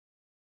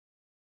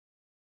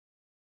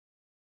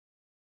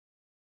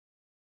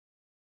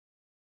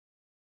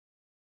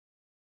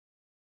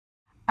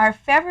Our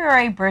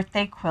February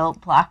birthday quilt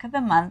block of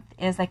the month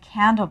is a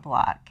candle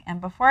block. And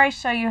before I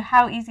show you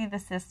how easy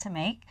this is to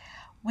make,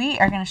 we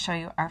are going to show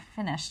you our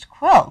finished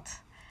quilt.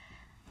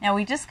 Now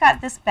we just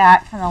got this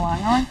back from the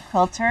Longhorn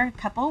Quilter a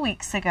couple of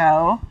weeks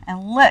ago,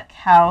 and look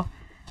how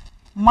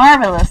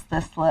marvelous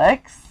this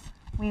looks.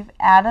 We've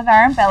added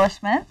our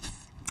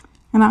embellishments.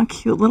 And our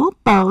cute little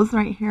bows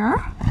right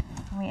here.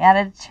 We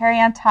added a cherry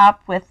on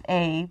top with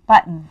a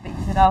button, but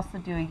you could also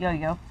do a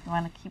yo-yo if you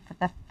want to keep with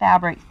the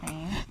fabric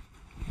theme.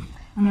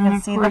 And you then, can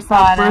of see course, the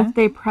bottom. our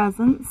birthday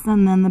presents,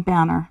 and then the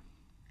banner.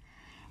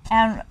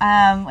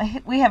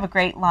 And we have a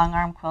great long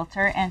arm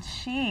quilter, and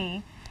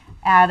she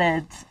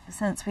added,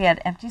 since we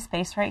had empty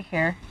space right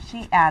here,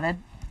 she added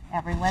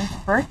everyone's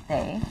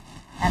birthday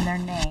and their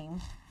name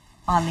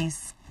on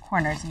these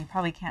corners. And you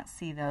probably can't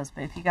see those,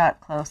 but if you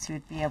got close, you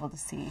would be able to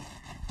see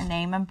the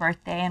name and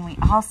birthday. And we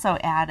also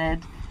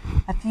added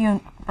a few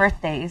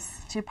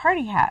birthdays to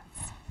party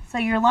hats. So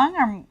your long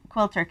arm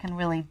quilter can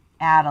really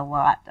add a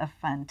lot of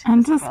fun to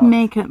and this just quilt.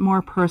 Make it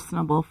more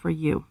personable for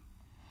you.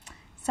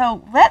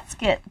 So let's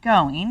get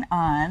going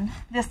on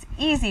this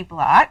easy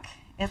block.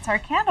 It's our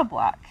candle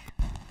block.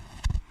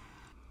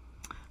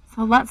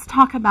 So let's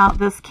talk about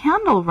this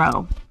candle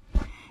row.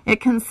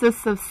 It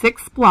consists of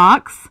 6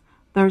 blocks.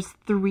 There's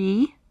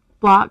 3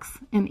 blocks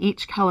in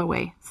each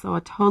colorway, so a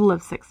total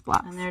of 6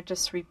 blocks. And they're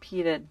just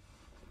repeated.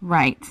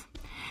 Right.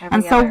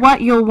 And so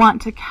what you'll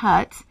want to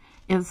cut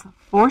is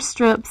 4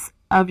 strips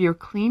of your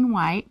clean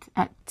white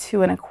at 2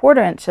 1/4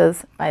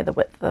 inches by the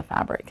width of the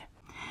fabric.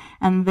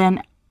 And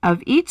then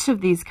of each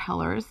of these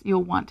colors,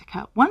 you'll want to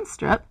cut 1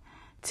 strip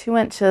 2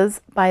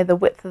 inches by the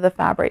width of the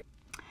fabric.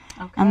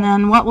 Okay. And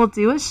then what we'll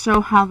do is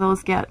show how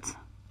those get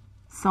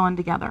sewn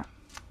together.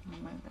 I'll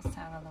move this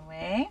out of the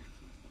way.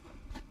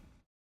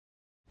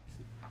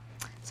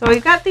 So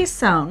we've got these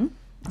sewn.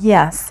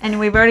 Yes. And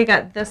we've already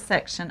got this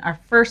section, our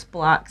first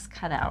blocks,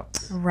 cut out.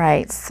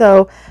 Right.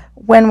 So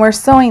when we're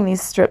sewing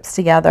these strips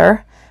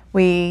together,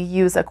 we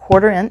use a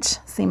 1/4 inch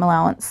seam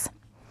allowance.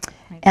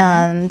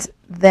 And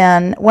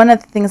then one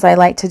of the things I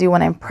like to do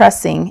when I'm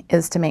pressing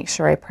is to make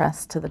sure I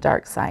press to the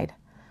dark side.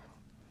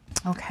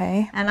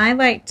 Okay. And I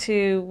like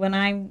to, when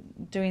I'm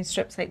doing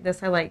strips like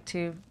this, I like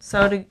to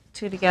sew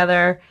two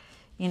together,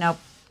 you know,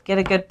 get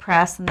a good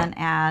press and then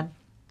add.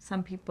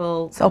 Some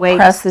people wait.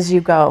 Press as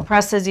you go.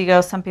 Press as you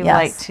go. Some people Yes.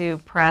 like to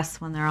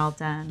press when they're all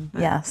done.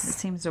 But yes. It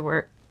seems to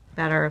work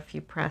better if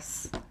you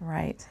press.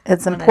 Right.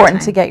 It's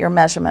important to get your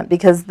measurement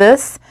because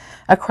this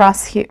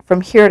across here,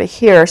 from here to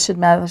here should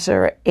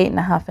measure 8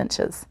 1/2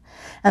 inches.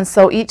 And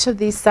so each of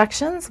these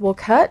sections we'll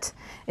cut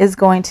is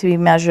going to be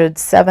measured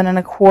 7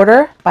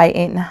 1/4 by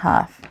 8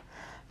 1/2.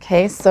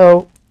 Okay,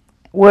 so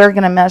we're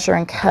going to measure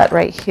and cut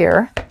right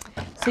here.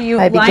 So you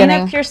line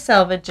up your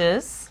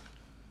selvages.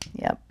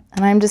 Yep.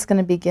 And I'm just going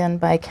to begin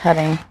by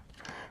cutting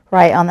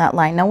right on that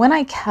line. Now when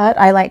I cut,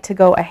 I like to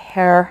go a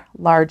hair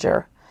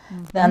larger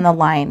than the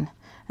line,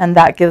 and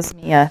that gives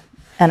me an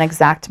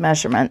exact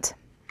measurement.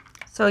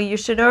 So you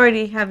should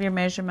already have your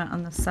measurement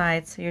on the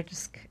side, so you're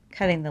just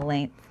cutting the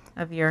length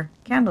of your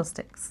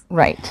candlesticks.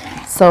 Right.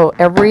 So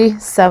every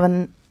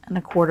 7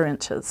 1/4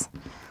 inches.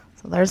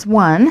 So there's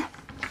one.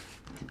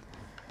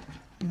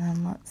 And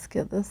then let's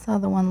get this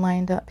other one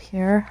lined up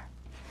here.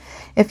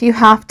 If you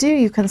have to,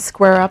 you can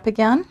square up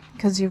again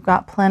because you've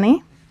got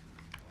plenty.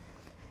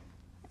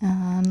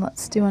 And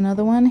let's do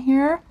another one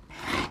here.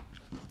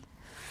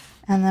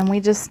 And then we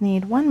just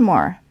need one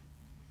more.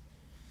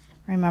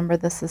 Remember,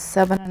 this is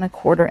 7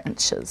 1/4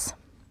 inches.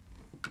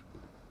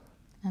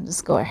 And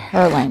just go a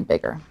hairline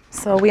bigger.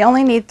 So we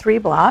only need 3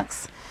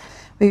 blocks.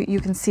 You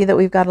can see that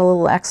we've got a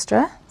little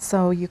extra.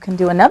 So you can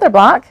do another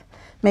block,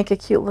 make a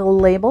cute little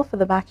label for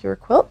the back of your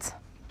quilt.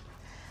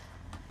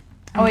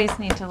 Always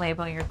need to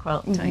label your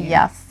quilt, don't you?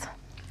 Yes.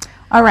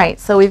 All right,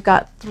 so we've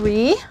got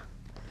 3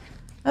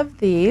 of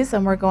these,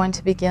 and we're going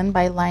to begin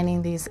by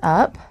lining these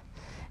up.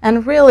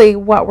 And really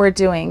what we're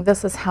doing,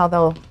 this is how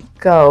they'll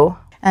go.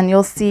 And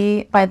you'll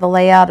see by the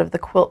layout of the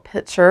quilt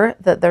picture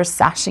that there's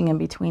sashing in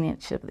between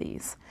each of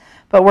these.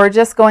 But we're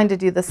just going to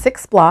do the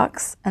 6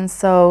 blocks, and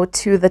so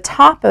to the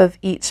top of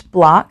each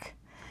block,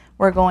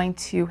 we're going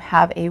to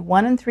have a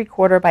 1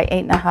 3/4 by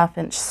 8 1/2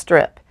 inch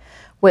strip,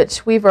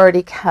 which we've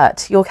already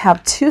cut. You'll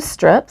have 2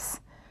 strips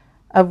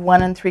of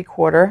 1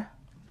 3/4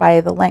 by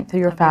the length of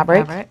your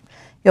fabric.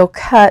 You'll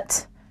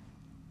cut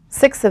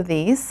 6 of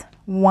these,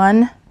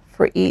 1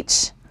 for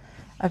each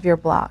of your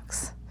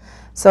blocks.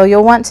 So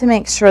you'll want to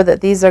make sure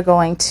that these are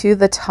going to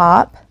the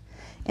top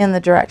in the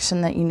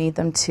direction that you need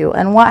them to.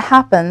 And what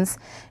happens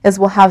is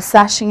we'll have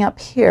sashing up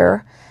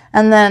here,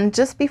 and then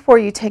just before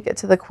you take it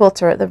to the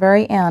quilter at the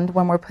very end,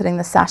 when we're putting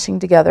the sashing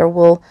together,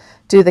 we'll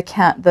do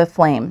the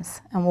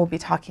flames, and we'll be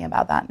talking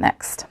about that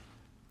next.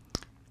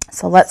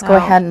 So let's go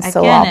ahead and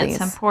sew all these. Again,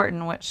 it's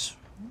important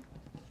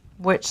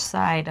which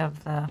side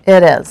of the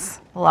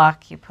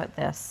block you put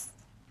this.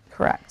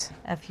 Correct.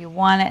 If you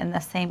want it in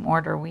the same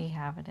order we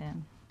have it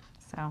in.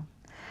 So, all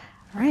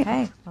right.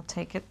 Okay, we'll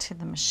take it to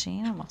the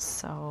machine and we'll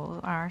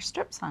sew our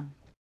strips on.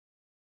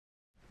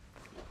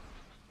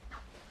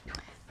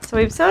 So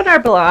we've sewed our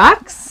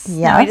blocks. Yes.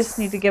 Now we just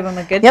need to give them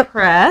a good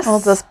press. We'll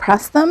just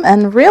press them,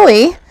 and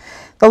really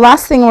the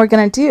last thing we're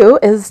going to do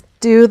is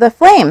do the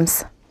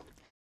flames.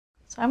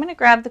 So I'm going to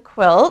grab the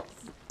quilt.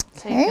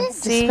 So Okay, you can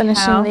just see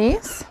finishing how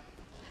these.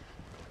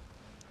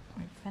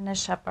 we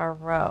finish up our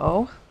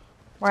row.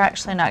 We're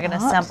actually not going to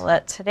assemble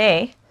it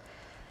today.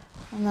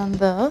 And then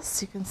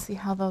this, you can see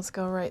how those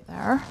go right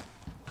there.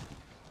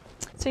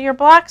 So your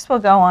blocks will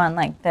go on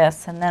like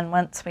this, and then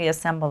once we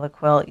assemble the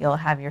quilt, you'll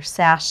have your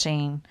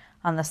sashing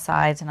on the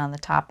sides and on the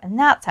top, and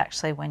that's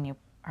actually when you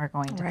are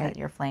going to put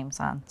your flames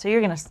on. So you're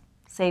going to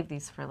save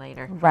these for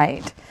later.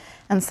 Right.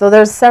 And so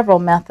there's several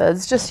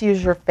methods. Just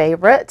use your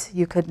favorite.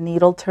 You could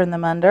needle turn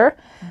them under.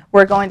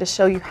 We're going to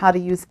show you how to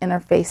use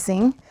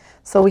interfacing.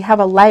 So we have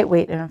a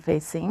lightweight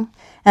interfacing,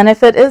 and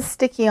if it is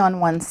sticky on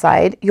one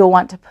side, you'll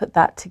want to put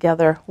that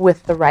together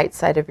with the right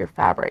side of your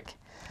fabric.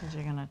 Because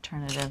you're going to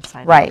turn it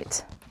inside out.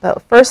 Right.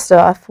 But first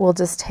off, we'll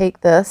just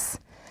take this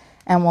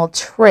and we'll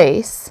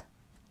trace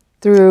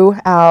through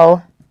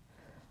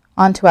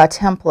onto our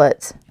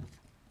template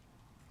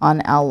on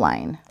our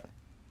line.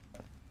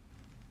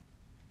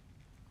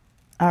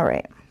 All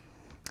right.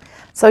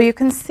 So you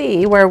can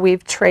see where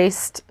we've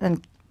traced,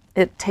 and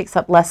it takes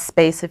up less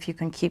space if you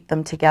can keep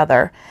them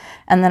together.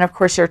 And then of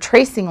course your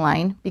tracing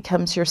line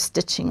becomes your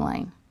stitching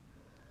line.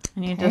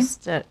 And you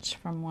just stitch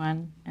from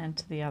one end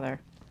to the other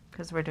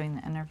because we're doing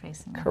the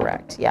interfacing.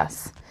 Correct,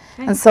 yes.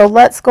 Okay. And so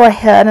let's go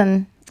ahead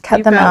and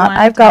cut them out.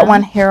 I've got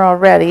one here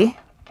already.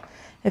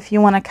 If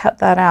you want to cut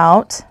that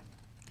out.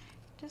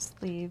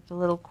 Just leave a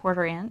little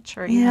 1/4 inch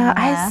or even less.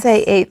 I'd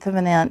say 1/8 of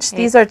an inch.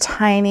 These are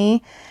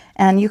tiny,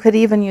 and you could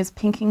even use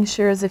pinking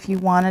shears if you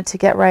wanted to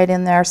get right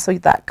in there, so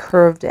that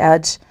curved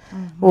edge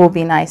will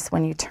be nice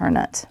when you turn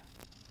it.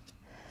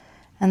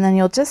 And then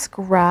you'll just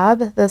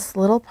grab this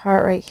little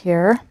part right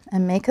here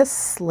and make a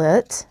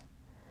slit,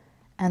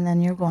 and then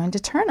you're going to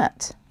turn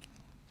it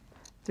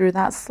through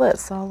that slit.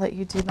 So I'll let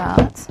you do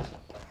that.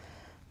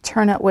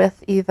 Turn it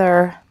with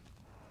either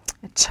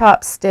a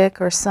chopstick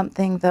or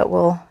something that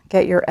will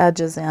get your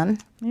edges in.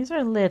 These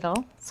are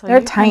little. So they're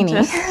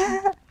tiny.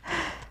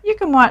 You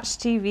can watch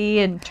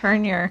TV and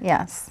turn your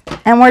Yes.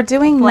 And we're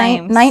doing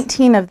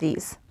 19 of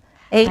these.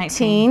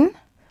 18,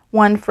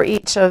 one for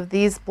each of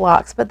these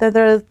blocks. But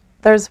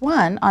there's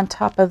one on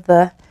top of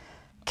the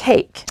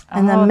cake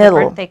in the middle.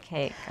 The birthday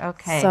cake.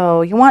 Okay.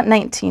 So you want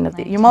 19 of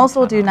these. You most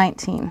will do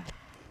 19.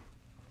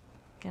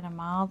 Get them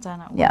all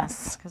done at once.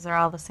 Yes. Because they're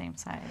all the same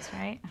size,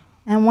 right?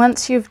 And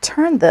once you've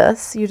turned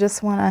this, you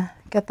just want to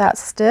get that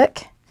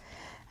stick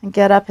and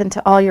get up into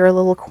all your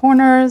little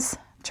corners,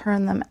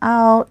 turn them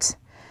out.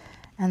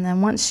 And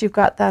then once you've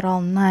got that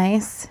all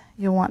nice,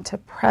 you'll want to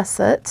press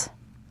it.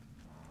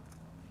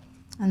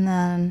 And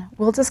then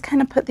we'll just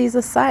kind of put these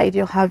aside.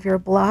 You'll have your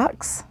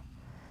blocks,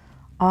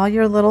 all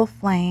your little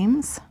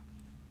flames,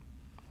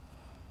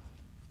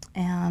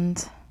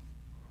 and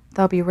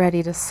they'll be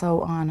ready to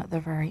sew on at the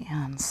very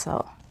end.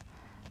 So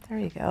there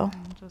you go.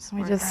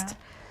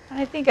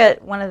 I think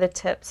one of the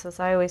tips is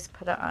I always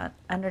put it on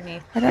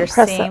underneath your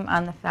seam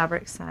on the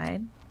fabric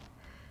side,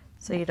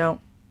 so you don't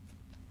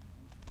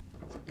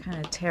kind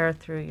of tear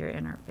through your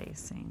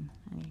interfacing,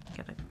 and you can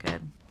get a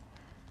good.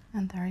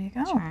 And there you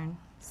go. Turn.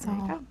 So there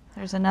you go.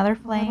 There's another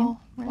flame.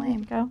 Ready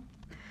to go.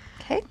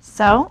 Okay.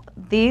 So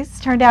these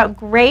turned out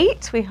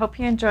great. We hope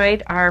you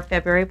enjoyed our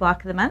February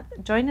block of the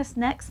month. Join us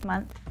next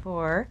month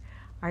for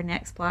our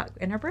next block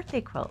in our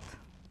birthday quilt.